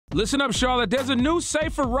Listen up, Charlotte. There's a new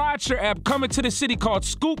safer rideshare app coming to the city called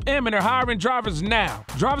Scoop M, and they're hiring drivers now.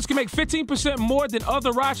 Drivers can make 15% more than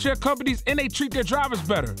other rideshare companies, and they treat their drivers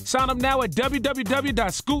better. Sign up now at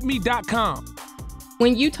www.scoopme.com.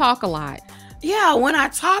 When you talk a lot. Yeah, when I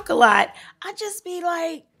talk a lot, I just be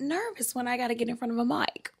like nervous when I got to get in front of a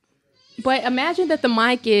mic. But imagine that the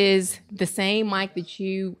mic is the same mic that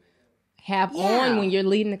you have on when you're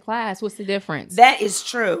leading the class. What's the difference? That is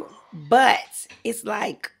true. But it's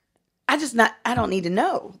like, I don't need to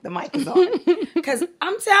know the mic is on. Because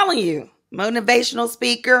I'm telling you, motivational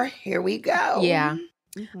speaker, here we go. Yeah.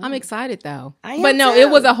 Mm-hmm. I'm excited though. But no, it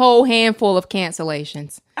was a whole handful of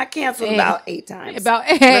cancellations. I canceled about 8 times. Let's go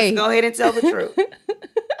ahead and tell the truth.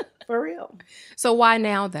 For real. So why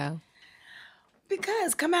now though?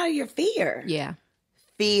 Because come out of your fear. Yeah.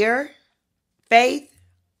 Fear, faith,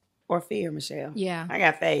 or fear, Michelle. Yeah. I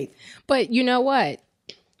got faith. But you know what?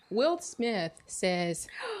 Will Smith says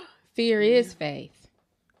fear is faith.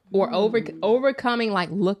 Or overcoming, like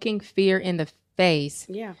looking fear in the face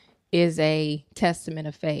is a testament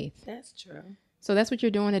of faith. That's true. So that's what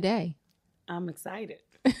you're doing today. I'm excited.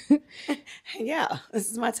 Yeah,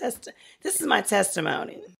 this is my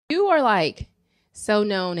testimony. You are like so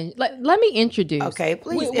known, and let me introduce. Okay,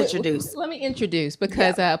 please introduce. Let me introduce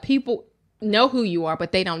because people know who you are,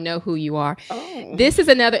 but they don't know who you are. Oh. This is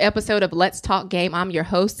another episode of Let's Talk Game. I'm your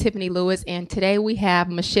host, Tiffany Lewis, and today we have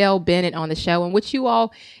Michelle Bennett on the show. And what you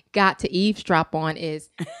all got to eavesdrop on is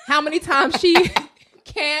how many times she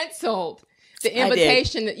canceled the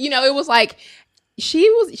invitation. You know, it was like she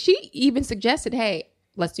even suggested, "Hey,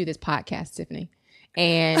 let's do this podcast, Tiffany."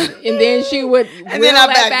 And then she would wheel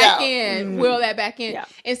that back in. Yeah.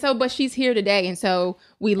 And so, but she's here today. And so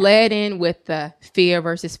we led in with the fear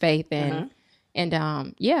versus faith and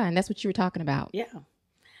that's what you were talking about. Yeah.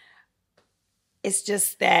 It's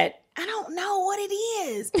just that I don't know what it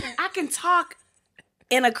is. I can talk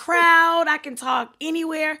in a crowd. I can talk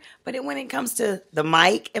anywhere. But when it comes to the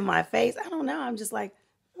mic in my face, I don't know. I'm just like,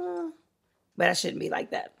 but I shouldn't be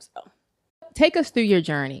like that. So. Take us through your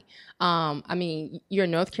journey. I mean, you're a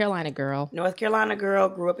North Carolina girl. North Carolina girl,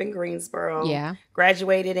 grew up in Greensboro. Yeah.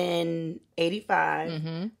 Graduated in 85.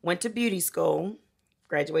 Mm-hmm. Went to beauty school.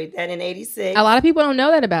 Graduated that in 86. A lot of people don't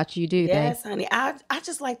know that about you, do they? Yes, honey. I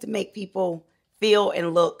just like to make people feel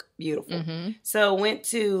and look beautiful. Mm-hmm. So went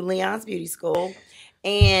to Leon's Beauty School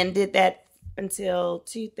and did that until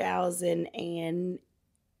 2008.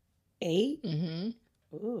 Mm-hmm.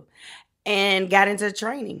 Ooh. And got into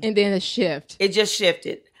training. And then a shift. It just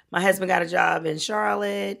shifted. My husband got a job in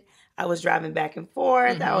Charlotte. I was driving back and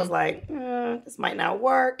forth. Mm-hmm. I was like, this might not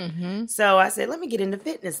work. Mm-hmm. So I said, let me get into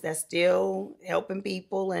fitness. That's still helping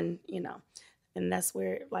people and that's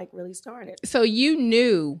where it like really started. So you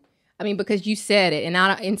knew, I mean, because you said it,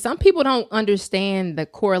 and some people don't understand the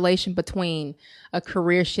correlation between a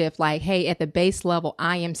career shift. Like, hey, at the base level,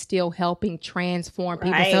 I am still helping transform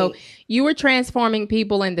people. Right. So you were transforming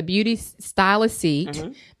people in the beauty stylist seat,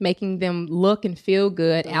 mm-hmm. making them look and feel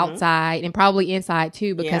good mm-hmm. outside and probably inside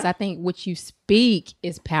too, because I think what you speak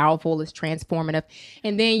is powerful, is transformative.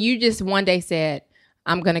 And then you just one day said,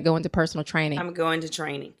 I'm going to go into personal training. I'm going to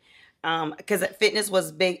training because fitness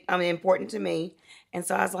was important to me. And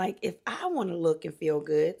so I was like, if I want to look and feel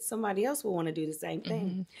good, somebody else will want to do the same thing.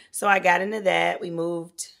 Mm-hmm. So I got into that. We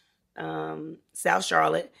moved South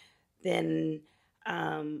Charlotte. Then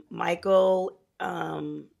Michael,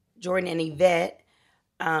 Jordan, and Yvette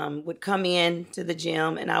would come in to the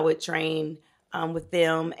gym, and I would train with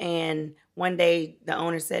them. And one day the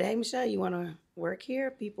owner said, hey, Michelle, you want to work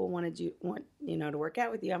here? People want to work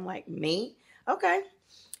out with you. I'm like, me? Okay.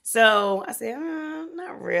 So I said,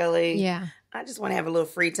 not really. Yeah. I just want to have a little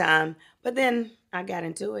free time. But then I got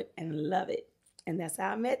into it and love it. And that's how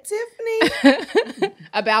I met Tiffany.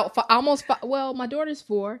 My daughter's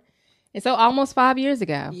 4. And so almost 5 years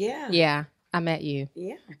ago. Yeah. Yeah, I met you.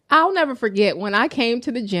 Yeah. I'll never forget when I came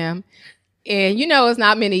to the gym. And it's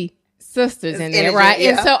not many sisters in there, right? Yeah.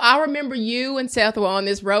 And so I remember you and Seth were on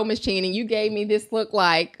this row machine and you gave me this look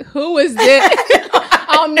like, who is this?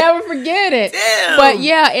 I'll never forget it. Damn. But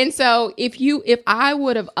yeah, and so if I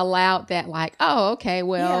would have allowed that, like, oh, okay,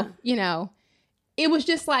 well, it was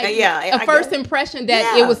just like a first impression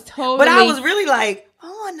that it was totally. But I was really like,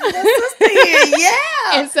 oh, I know that sister here,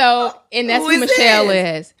 yeah. And that's who Michelle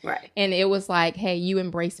is, right? And it was like, hey, you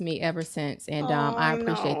embraced me ever since, and I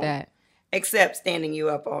appreciate that. Except standing you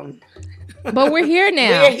up on. But we're here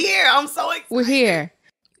now. We're here. I'm so excited. We're here.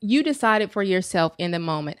 You decided for yourself in the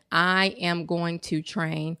moment, I am going to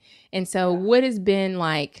train. And so what has been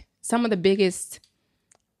like some of the biggest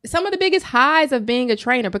some of the biggest highs of being a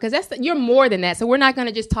trainer, because you're more than that. So we're not going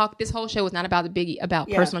to just talk. This whole show is not about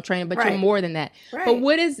personal training, but you're more than that. Right. But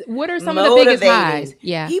what are some of the biggest highs?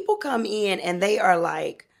 Yeah. People come in and they are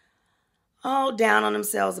like, oh, down on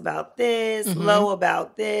themselves about this, low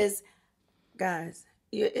about this. Guys,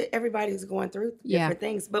 everybody's going through different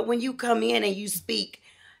things. But when you come in and you speak,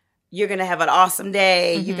 you're going to have an awesome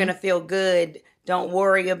day. You're going to feel good. Don't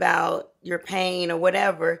worry about your pain or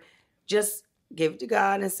whatever. Just give it to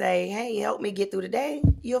God and say, hey, help me get through the day.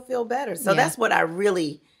 You'll feel better. So that's what I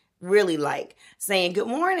really, really like. Saying, good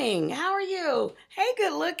morning. How are you? Hey,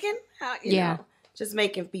 good looking. You know, just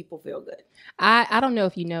making people feel good. I don't know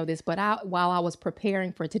if you know this, but while I was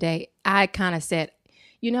preparing for today, I kind of said,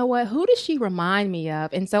 you know what? Who does she remind me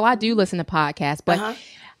of? And so I do listen to podcasts. But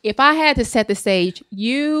if I had to set the stage,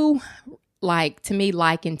 you, to me,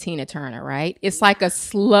 liken Tina Turner, right? It's like a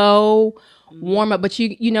slow warm up, but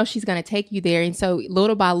you know she's going to take you there. And so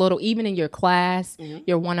little by little, even in your class,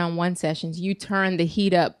 your one-on-one sessions, you turn the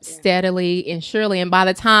heat up steadily and surely. And by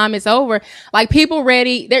the time it's over, people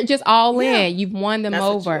ready, they're just all in. You've won them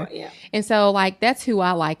over. And so that's who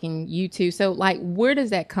I liken you to. So where does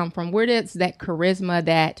that come from? Where does that charisma,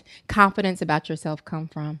 that confidence about yourself come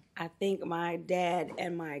from? I think my dad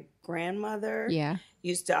and my grandmother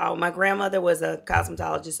used to, my grandmother was a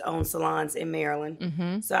cosmetologist, owned salons in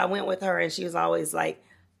Maryland. So I went with her and she was always like,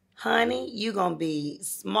 honey, you gonna be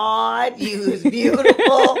smart, you was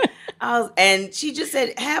beautiful. And she just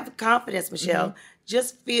said, have confidence, Michelle.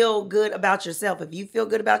 Just feel good about yourself. If you feel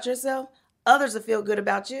good about yourself, others will feel good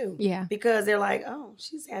about you. Yeah. Because they're like, oh,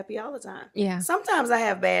 she's happy all the time. Yeah. Sometimes I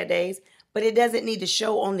have bad days, but it doesn't need to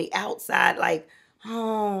show on the outside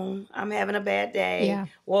oh, I'm having a bad day. Yeah.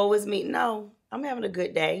 Woe is me. No, I'm having a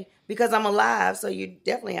good day because I'm alive. So you're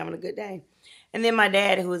definitely having a good day. And then my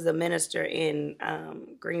dad, who is a minister in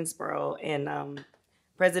Greensboro and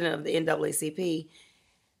president of the NAACP,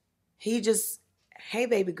 he just, hey,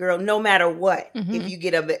 baby girl, no matter what, if you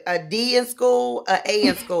get a D in school, an A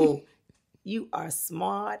in school, you are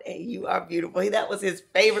smart and you are beautiful. That was his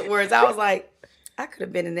favorite words. I was like, I could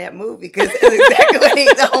have been in that movie because that's exactly what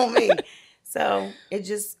he told me. So I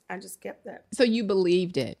just kept that. So you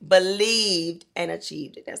believed it. Believed and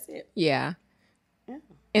achieved it. That's it. Yeah.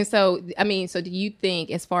 And so, so do you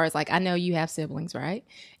think, as far as I know you have siblings, right?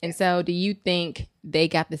 And so do you think they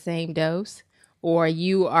got the same dose, or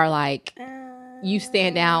you are you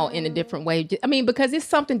stand out in a different way? Because it's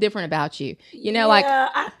something different about you,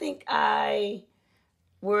 I think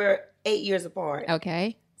we're 8 years apart.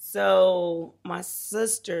 Okay. So my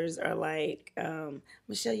sisters are like,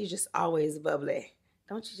 Michelle, you're just always bubbly.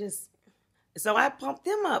 Don't you just... So I pump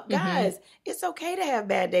them up. Guys, it's okay to have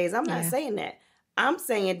bad days. I'm not saying that. I'm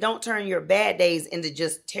saying don't turn your bad days into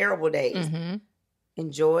just terrible days.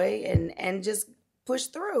 Enjoy and just push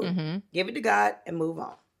through. Give it to God and move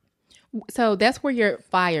on. So that's where your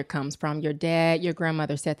fire comes from. Your dad, your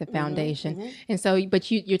grandmother set the foundation. And so,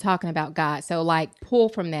 but you're talking about God. So pull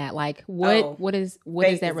from that. What is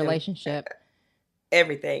that relationship?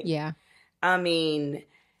 Everything. Yeah.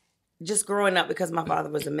 Just growing up, because my father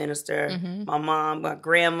was a minister, my mom, my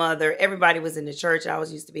grandmother, everybody was in the church. I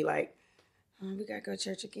always used to be like, oh, we got to go to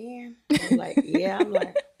church again? I'm like, yeah. I'm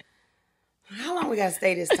like, how long we got to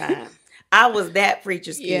stay this time? I was that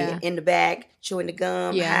preacher's kid in the back, chewing the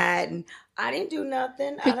gum, hiding. I didn't do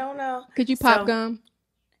nothing. I don't know. Could you pop gum?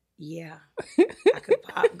 Yeah, I could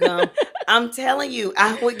pop gum. I'm telling you,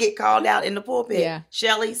 I would get called out in the pulpit. Yeah.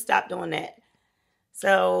 Shelly, stop doing that.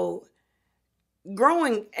 So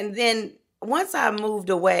growing, and then once I moved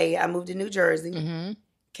away, I moved to New Jersey,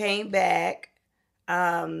 came back,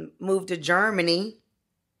 moved to Germany.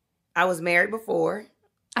 I was married before.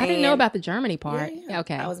 I didn't know about the Germany part. Yeah.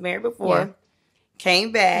 Okay. I was married before,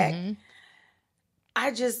 came back.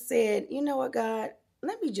 I just said, you know what, God,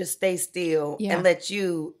 let me just stay still and let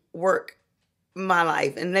you work my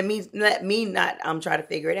life. And let me not try to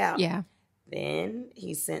figure it out. Yeah. Then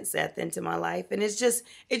he sent Seth into my life. And it just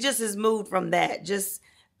has moved from that. Just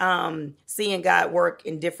seeing God work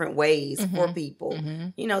in different ways for people.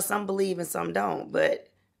 Some believe and some don't. But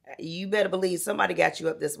you better believe somebody got you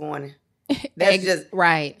up this morning. That's just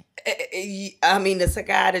right. The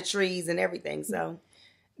cicada trees and everything. So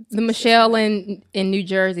the Michelle in New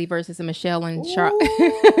Jersey versus the Michelle in Charlotte.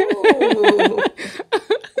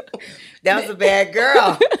 That was a bad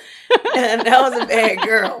girl. That was a bad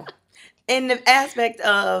girl. In the aspect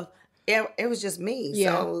of it was just me.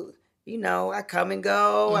 Yeah. So I come and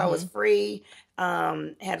go. I was free.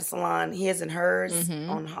 Had a salon, his and hers,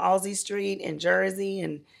 on Halsey Street in Jersey,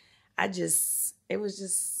 and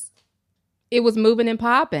it was moving and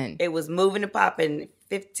popping. It was moving and popping.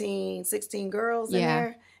 15, 16 girls in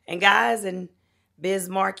there. And guys and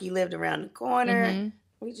Bismarcky lived around the corner.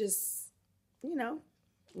 We just,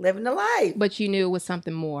 living the life. But you knew it was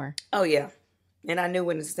something more. Oh, yeah. And I knew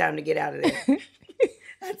when it's time to get out of there.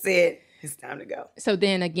 That's it. It's time to go. So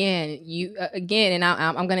then again, and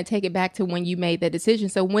I'm going to take it back to when you made that decision.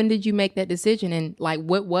 So when did you make that decision? And like,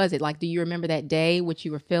 what was it? Like, do you remember that day, what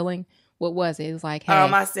you were feeling? What was it? It was like, hey.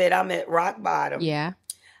 I said, I'm at rock bottom. Yeah.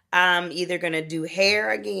 I'm either going to do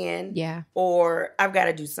hair again. Yeah. Or I've got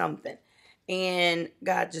to do something. And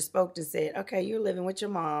God just spoke and said, okay, you're living with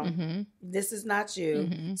your mom. This is not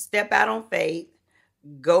you. Step out on faith.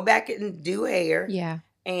 Go back and do hair. Yeah.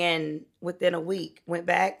 And within a week, went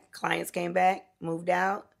back, clients came back, moved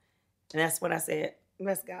out. And that's when I said,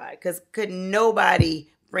 that's God. Because could nobody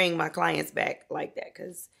bring my clients back like that?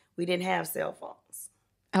 Because we didn't have cell phones.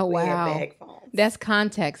 Oh, we wow. had bag phones. That's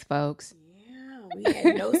context, folks. Yeah, we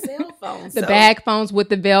had no cell phones. The bag phones with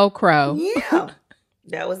the Velcro. Yeah,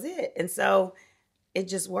 that was it. And so it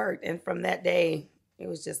just worked. And from that day, it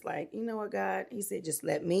was just like, you know what, God? He said, just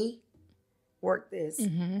let me work this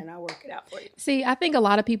and I'll work it out for you. See, I think a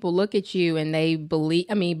lot of people look at you and they believe,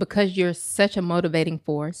 because you're such a motivating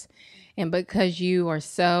force and because you are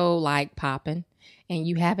so like popping and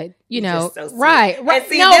you have it, so right. And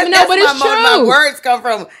see, no, that's but it's true. My words come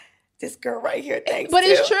from this girl right here. Thanks. But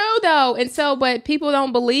it's true though. And so, but people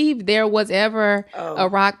don't believe there was ever a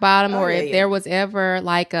rock bottom or if there was ever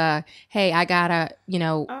like a, hey, I gotta,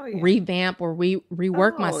 revamp or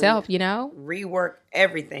rework myself, Rework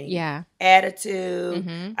everything. Yeah.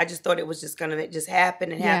 Attitude. I just thought it was just going to just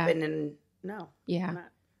happen and happen. And no. Yeah.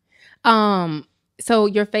 So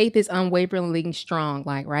your faith is unwaveringly strong,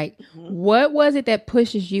 like, right? What was it that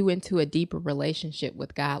pushes you into a deeper relationship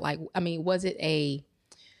with God? Like, was it a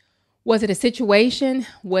situation?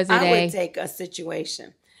 I would take a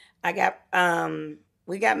situation. I got,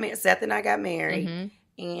 Seth and I got married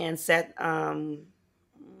and Seth,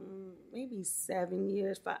 maybe 7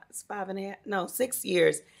 years, 6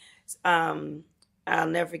 years. I'll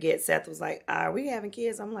never forget. Seth was like, are we having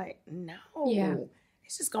kids? I'm like, no. Yeah.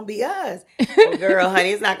 It's just going to be us. Oh, girl, honey,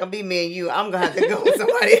 it's not going to be me and you. I'm going to have to go with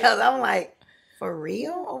somebody else. I'm like, for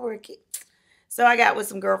real? Over a kid? So I got with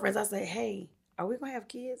some girlfriends. I said, hey, are we going to have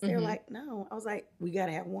kids? They were like, no. I was like, we got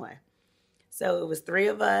to have one. So it was 3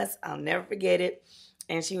 of us. I'll never forget it.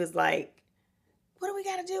 And she was like, what do we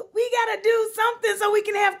got to do? We got to do something so we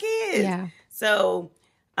can have kids. Yeah. So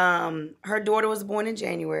her daughter was born in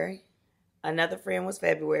January. Another friend was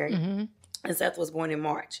February. And Seth was born in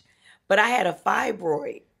March. But I had a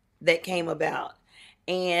fibroid that came about.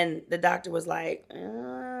 And the doctor was like,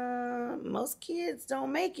 most kids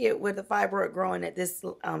don't make it with a fibroid growing at this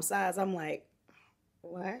size. I'm like,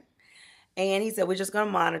 what? And he said, we're just going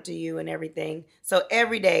to monitor you and everything. So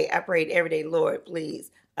every day, I prayed every day, Lord,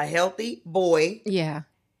 please, a healthy boy. Yeah.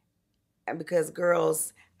 And because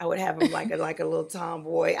girls, I would have him like a little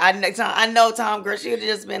tomboy. I know Tom girl, she would have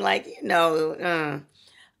just been like, So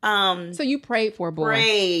you prayed for a boy.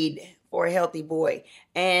 Prayed for a healthy boy.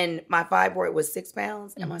 And my fibroid was 6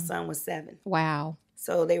 pounds and my son was 7. Wow.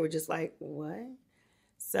 So they were just like, what?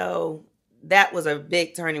 So that was a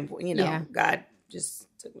big turning point. Yeah. God just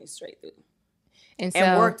took me straight through.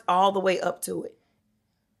 And worked all the way up to it.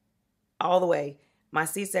 All the way. My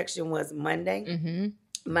C-section was Monday.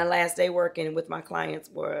 My last day working with my clients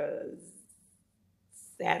was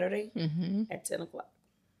Saturday at 10 o'clock.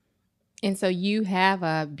 And so you have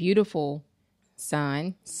a beautiful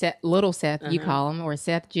son, little Seth, you call him, or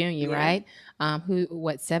Seth Jr., right?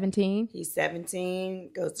 17? He's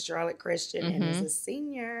 17, goes to Charlotte Christian, and is a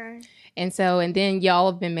senior. And then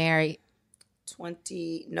y'all have been married.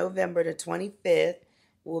 November the 25th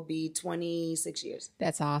will be 26 years.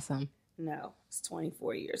 That's awesome. No, it's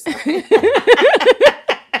 24 years.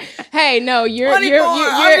 Hey, no, you're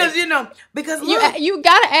because look, you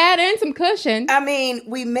got to add in some cushion. I mean,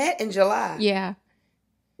 we met in July. Yeah.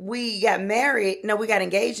 We got married. No, we got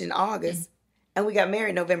engaged in August, and we got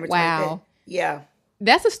married November 25th. Wow. Yeah.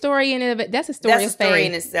 That's a story in it. That's a story of faith.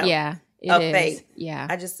 In itself. Yeah. Of faith. Yeah.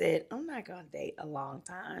 I just said, I'm not going to date a long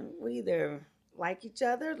time. We either like each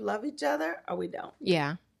other, love each other, or we don't.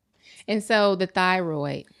 Yeah. And so the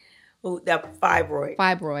thyroid. Ooh, the fibroid.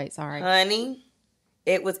 Fibroid, sorry. Honey,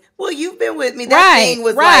 it was, you've been with me. That thing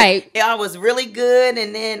was like, I was really good.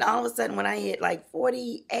 And then all of a sudden when I hit like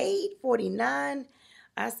 48, 49,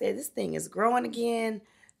 I said, this thing is growing again.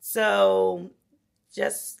 So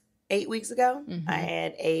just 8 weeks ago, I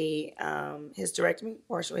had a hysterectomy,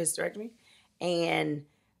 partial hysterectomy. And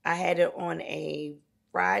I had it on a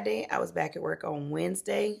Friday. I was back at work on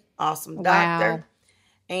Wednesday. Awesome doctor. Wow.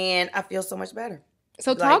 And I feel so much better.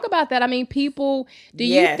 So talk about that. I mean, people, do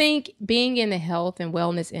you think being in the health and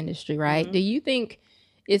wellness industry, right? Do you think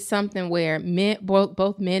it's something where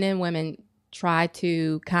both men and women try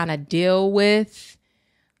to kind of deal with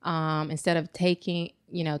instead of taking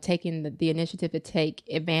the initiative to take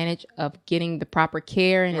advantage of getting the proper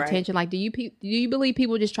care and attention? Like, do you believe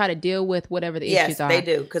people just try to deal with whatever the issues are? Yes,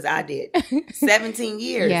 they do, because I did. 17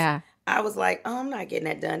 years. Yeah. I was like, oh, I'm not getting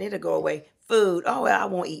that done. It'll go away. Food. Oh, well, I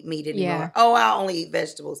won't eat meat anymore. Yeah. Oh, I'll only eat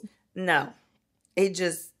vegetables. No, it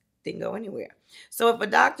just didn't go anywhere. So if a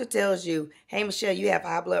doctor tells you, hey, Michelle, you have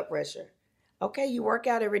high blood pressure. Okay, you work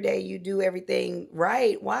out every day. You do everything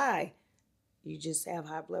right. Why? You just have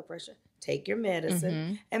high blood pressure. Take your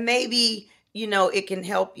medicine. And maybe, it can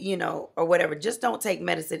help, or whatever. Just don't take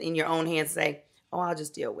medicine in your own hands. Say, oh, I'll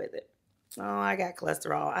just deal with it. Oh, I got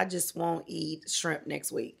cholesterol. I just won't eat shrimp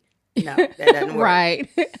next week. No, that doesn't work. Right.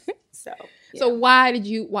 So, yeah. So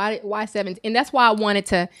why 17? And that's why I wanted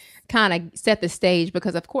to kind of set the stage,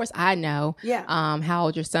 because of course I know how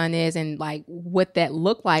old your son is and like what that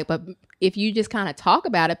looked like. But if you just kind of talk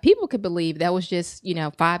about it, people could believe that was just,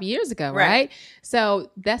 5 years ago. Right. So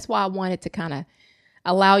that's why I wanted to kind of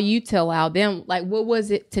allow them, like, what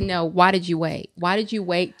was it to know? Why did you wait? Why did you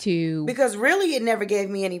wait to? Because really it never gave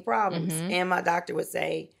me any problems. And my doctor would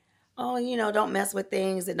say, oh, don't mess with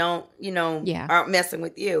things that don't, aren't messing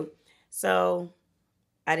with you. So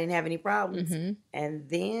I didn't have any problems. And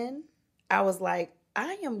then I was like,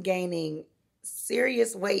 I am gaining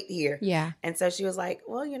serious weight here. Yeah. And so she was like,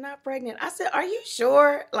 well, you're not pregnant. I said, are you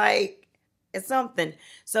sure? Like, it's something.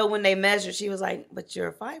 So when they measured, she was like, but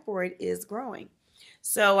your fibroid is growing.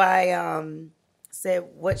 So I said,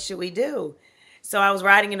 what should we do? So I was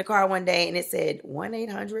riding in the car one day and it said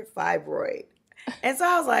 1-800-fibroid. And so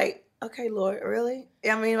I was like, okay, Lord, really?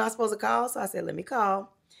 I mean, am I supposed to call? So I said, let me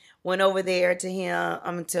call. Went over there to him,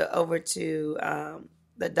 over to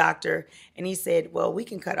the doctor, and he said, well, we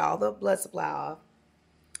can cut all the blood supply off,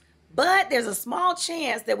 but there's a small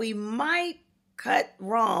chance that we might cut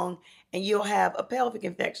wrong and you'll have a pelvic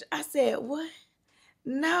infection. I said, what?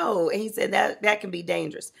 No. And he said that can be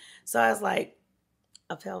dangerous. So I was like,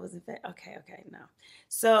 a pelvic infection? Okay, no.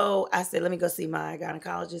 So I said, let me go see my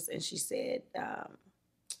gynecologist, and she said,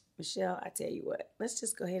 Michelle, I tell you what, let's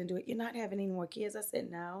just go ahead and do it. You're not having any more kids? I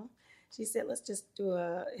said, no. She said, let's just do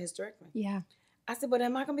a hysterectomy. Yeah. I said, but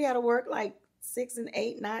am I going to be out of work like 6 and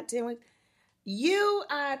 8, 9, 10 weeks?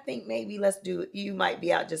 I think maybe you might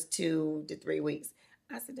be out just 2 to 3 weeks.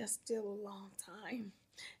 I said, that's still a long time.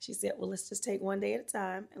 She said, well, let's just take one day at a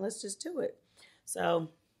time and let's just do it. So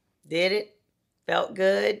did it, felt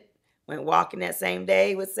good, went walking that same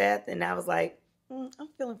day with Seth, and I was like, I'm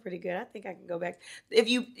feeling pretty good. I think I can go back.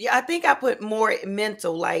 I think I put more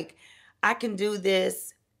mental, like I can do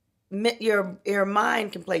this. Your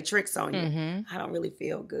mind can play tricks on you. I don't really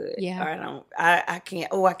feel good. Yeah. Or I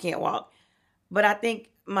can't walk. But I think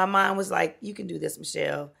my mind was like, you can do this,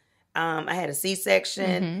 Michelle. I had a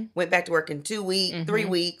C-section, went back to work in 2 weeks, 3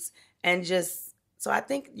 weeks. And so I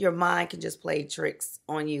think your mind can just play tricks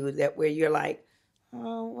on you where you're like,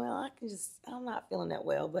 oh, well, I'm not feeling that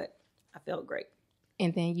well, but I felt great.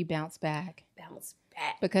 And then you bounce back.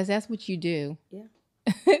 Because that's what you do. Yeah.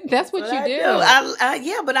 That's what you do.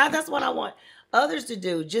 That's what I want others to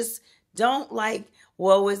do. Just don't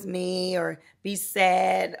woe is me or be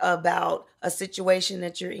sad about a situation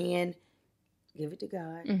that you're in. Give it to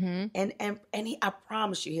God. And I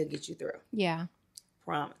promise you, he'll get you through. Yeah.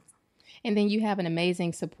 Promise. And then you have an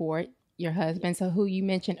amazing support. Your husband, so who you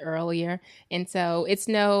mentioned earlier, and so it's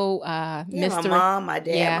no mystery. My mom, my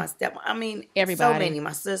dad, my stepmom. I mean, everybody. So many.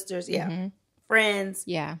 My sisters, friends,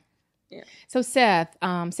 yeah. So Seth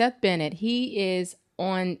Bennett, he is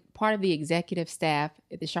on part of the executive staff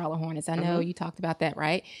at the Charlotte Hornets. I know you talked about that,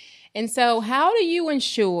 right? And so, how do you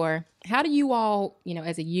all,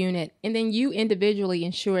 as a unit, and then you individually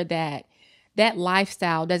ensure that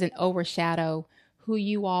lifestyle doesn't overshadow who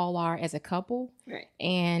you all are as a couple, right?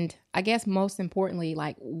 And I guess most importantly,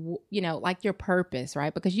 like your purpose,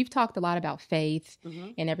 right? Because you've talked a lot about faith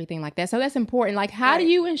and everything like that. So that's important. Like, how do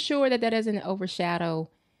you ensure that doesn't overshadow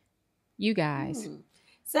you guys?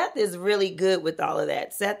 Seth is really good with all of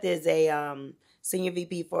that. Seth is a senior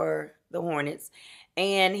VP for the Hornets,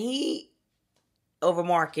 and he over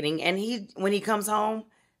marketing. And when he comes home,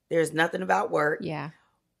 there's nothing about work. Yeah.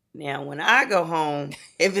 Now, when I go home,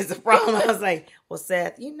 if it's a problem, I was like, well,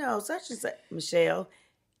 Seth, such and such, Michelle,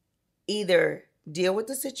 either deal with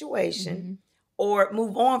the situation or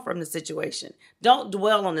move on from the situation. Don't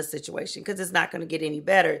dwell on the situation because it's not going to get any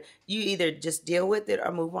better. You either just deal with it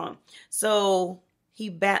or move on. So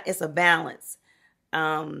it's a balance.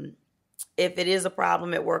 if it is a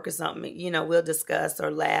problem at work or something, we'll discuss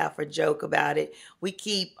or laugh or joke about it. We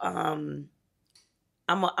keep. I'm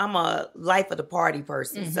a life of the party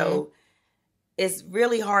person, so it's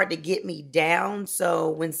really hard to get me down. So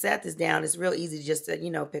when Seth is down, it's real easy just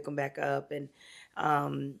to pick him back up, and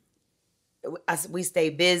we stay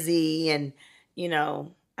busy, and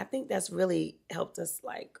I think that's really helped us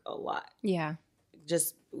like a lot. Yeah.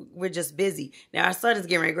 We're just busy. Now our son is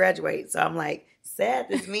getting ready to graduate, so I'm like, Seth,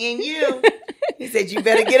 it's me and you. He said, you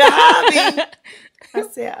better get a hobby. I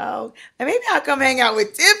said, oh, and maybe I'll come hang out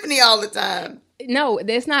with Tiffany all the time. No,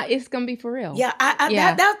 it's not. It's gonna be for real. Yeah,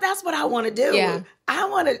 that's what I want to do. Yeah. I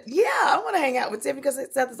want to hang out with Tiffany because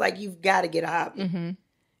Seth is like, you've got to get a hobby.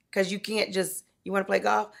 Because you can't just, you want to play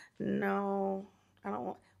golf? No, I don't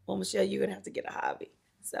want. Well, Michelle, you're gonna have to get a hobby.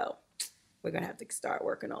 So we're gonna have to start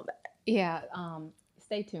working on that. Yeah.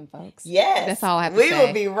 Stay tuned, folks. Yes, that's all I have to say. We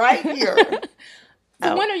will be right here.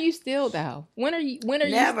 So when are you still though? When are you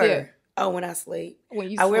Never. still? Oh, when I sleep.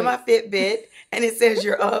 I wear my Fitbit and it says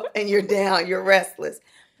you're up and you're down, you're restless.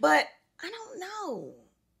 But I don't know.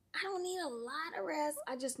 I don't need a lot of rest.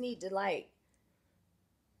 I just need to like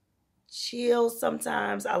chill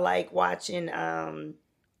sometimes. I like watching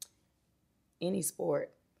any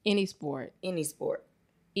sport. Any sport. Any sport.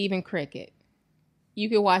 Even cricket. You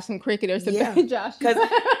could watch some cricket or some Josh. Because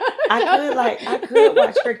I could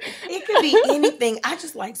watch cricket. It could be anything. I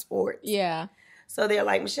just like sports. Yeah. So they're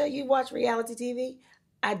like, Michelle, you watch reality TV?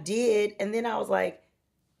 I did. And then I was like,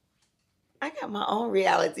 I got my own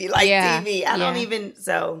reality TV. I don't even,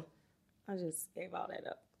 so I just gave all that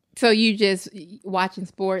up. So you just watching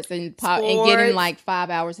sports and getting like 5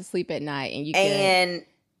 hours of sleep at night. And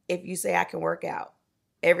if you say I can work out,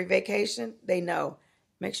 every vacation, they know.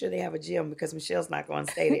 Make sure they have a gym because Michelle's not going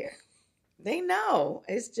to stay there. They know.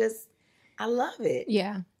 It's just, I love it.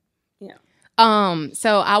 Yeah. Yeah.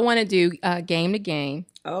 So I want to do game to game.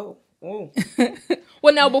 Oh.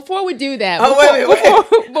 Well, no, before we do that.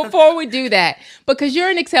 Wait. Before we do that, because you're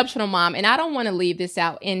an exceptional mom, and I don't want to leave this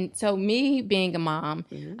out. And so me being a mom,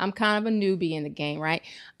 I'm kind of a newbie in the game, right?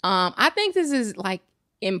 I think this is like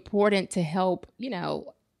important to help,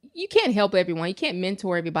 you can't help everyone. You can't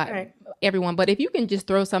mentor everyone. But if you can just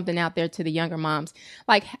throw something out there to the younger moms,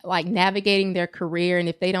 like navigating their career, and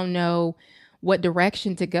if they don't know what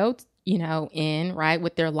direction to go, in, right,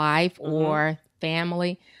 with their life or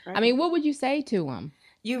family. Right. I mean, what would you say to them?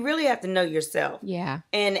 You really have to know yourself. Yeah.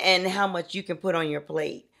 And how much you can put on your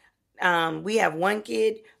plate. We have one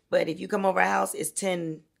kid, but if you come over our house, it's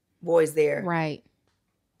 10 boys there. Right.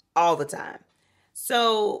 All the time.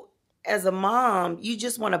 So as a mom, you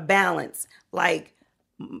just want to balance. Like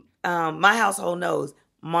my household knows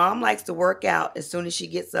mom likes to work out as soon as she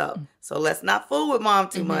gets up. So let's not fool with mom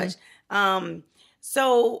too much.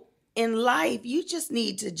 So in life, you just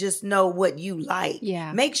need to just know what you like.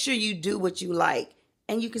 Yeah. Make sure you do what you like,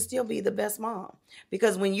 and you can still be the best mom.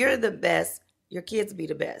 Because when you're the best, your kids be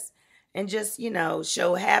the best. And just,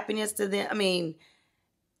 show happiness to them. I mean,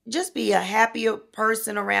 just be a happier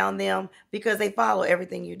person around them because they follow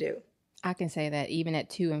everything you do. I can say that even at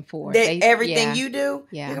 2 and 4. Everything you do,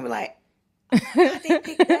 you're going to be like, how they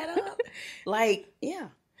pick that up? Like, yeah.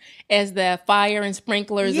 As the fire and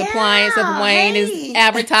sprinklers appliance of Wayne is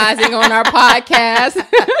advertising on our podcast.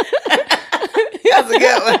 That's a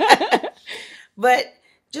good one. But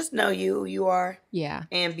just know who you are. Yeah.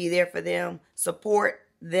 And be there for them. Support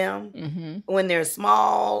them when they're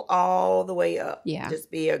small all the way up. Yeah. Just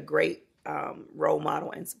be a great role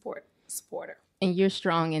model and supporter. And you're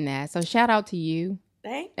strong in that. So shout out to you.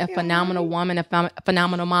 Thank you. A phenomenal woman, a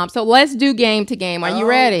phenomenal mom. So let's do game to game. Are you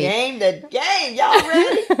ready? Game to game. Y'all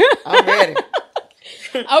ready? I'm ready.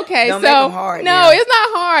 Okay, Don't make them hard no, now. It's not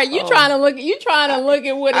hard. You trying to look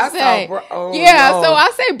at what it say. Lord. So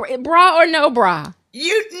I say bra or no bra.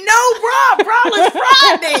 No bra. Braless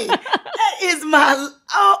Friday. That is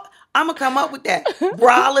I'm gonna come up with that.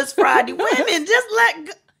 Braless Friday. Women, just let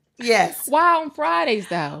go. Yes. Why on Fridays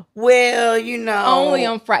though? Well, only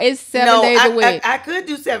on Friday. It's 7 days a week. I could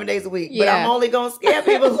do 7 days a week, but I'm only gonna scare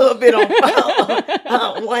people a little bit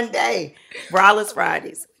on one day. Braless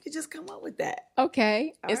Fridays. You just come up with that.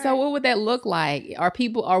 Okay. So what would that look like?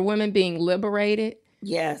 Are women being liberated?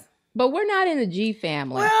 Yes. But we're not in the G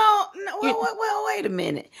family. Well, wait a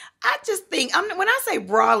minute. I just think when I say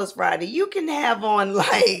braless Friday, you can have on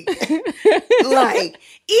like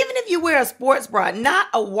even if you wear a sports bra, not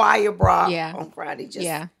a wire bra on Friday. Just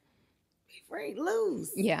be free,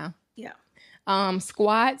 loose. Yeah. Yeah.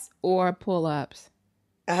 Squats or pull-ups?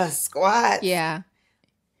 Squats. Yeah.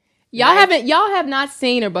 Y'all have not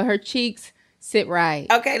seen her, but her cheeks sit right.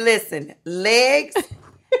 Okay, listen. Legs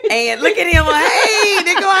And look at him, like, hey,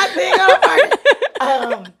 they go out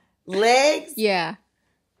there. Legs. Yeah.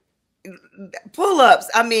 Pull-ups.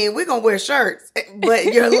 I mean, we're going to wear shirts.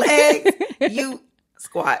 But your legs, you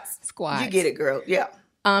squats. Squats. You get it, girl. Yeah.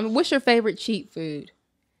 What's your favorite cheap food?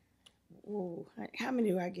 Ooh, how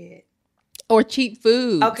many do I get? Or cheap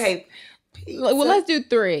food? Okay. Pizza. Well, let's do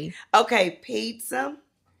 3. Okay, pizza.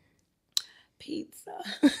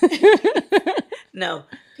 No,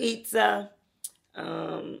 pizza,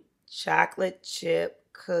 chocolate chip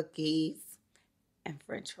cookies, and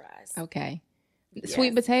French fries. Okay. Yes.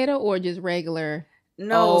 Sweet potato or just regular?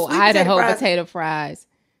 No, sweet Idaho potato fries.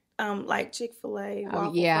 Like Chick-fil-A,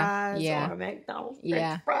 waffle fries, or McDonald's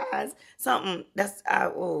French fries. Something that's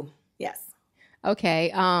yes.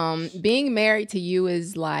 Okay. Being married to you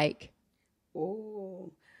is like.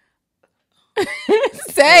 Ooh.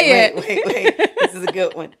 Say it. Wait. This is a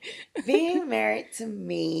good one. Being married to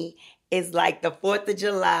me is like the 4th of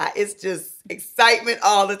July. It's just excitement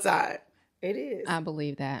all the time. It is. I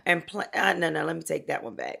believe that. And no, let me take that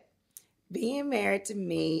one back. Being married to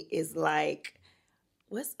me is like,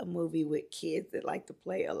 what's a movie with kids that like to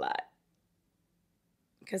play a lot?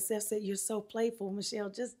 Because Seth said you're so playful,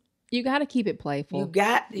 Michelle. You got to keep it playful. You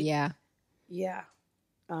got it. Yeah. Yeah.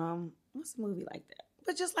 What's a movie like that?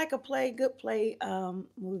 But just like a good play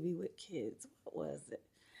movie with kids. What was it?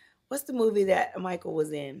 What's the movie that Michael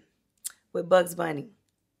was in with Bugs Bunny?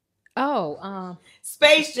 Oh,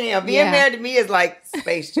 Space Jam. Being married to me is like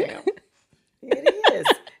Space Jam. It is.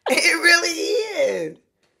 It really is.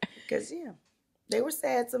 Because, they were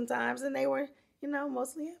sad sometimes and they were,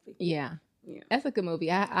 mostly happy. Yeah. That's a good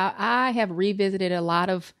movie. I have revisited a lot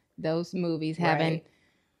of those movies,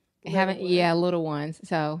 little ones.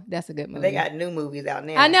 So that's a good movie. They got new movies out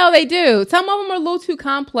now. I know they do. Some of them are a little too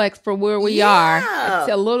complex for where we are.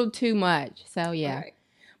 It's a little too much. So yeah. Right.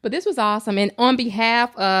 But this was awesome. And on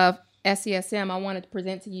behalf of SCSM, I wanted to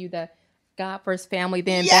present to you the God First Family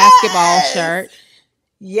Then basketball shirt.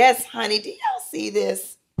 Yes, honey. Do y'all see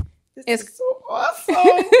this? This is so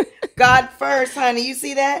awesome. God First, honey. You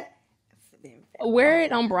see that? Wear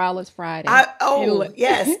it on Braless Friday.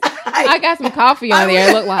 Yes. I got some coffee on there.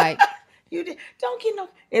 It looked like. You did. Don't get no.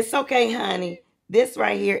 It's okay, honey. This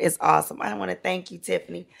right here is awesome. I want to thank you,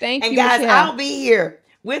 Tiffany. Thank you, and guys, Michelle. I'll be here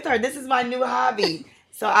with her. This is my new hobby.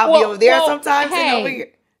 So I'll be over there sometimes and over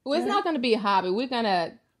here. Well, it's not going to be a hobby. We're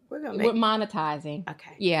monetizing.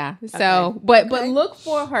 Okay. Yeah. So, but look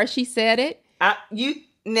for her. She said it.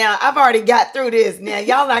 Now, I've already got through this. Now,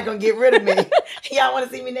 y'all not going to get rid of me. Y'all want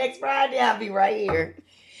to see me next Friday? I'll be right here.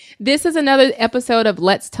 This is another episode of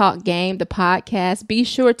Let's Talk Game, the podcast. Be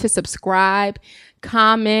sure to subscribe,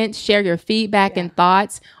 comment, share your feedback and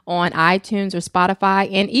thoughts on iTunes or Spotify,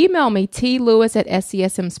 and email me,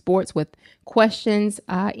 tlewis@SCSM Sports, with questions,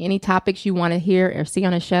 any topics you want to hear or see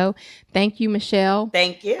on the show. Thank you, Michelle.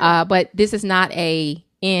 Thank you. But this is not a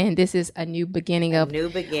end. This is a new beginning of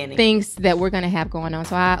things that we're going to have going on.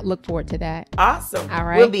 So I look forward to that. Awesome. All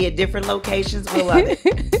right. We'll be at different locations. We'll love it.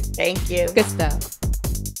 Thank you. Good stuff.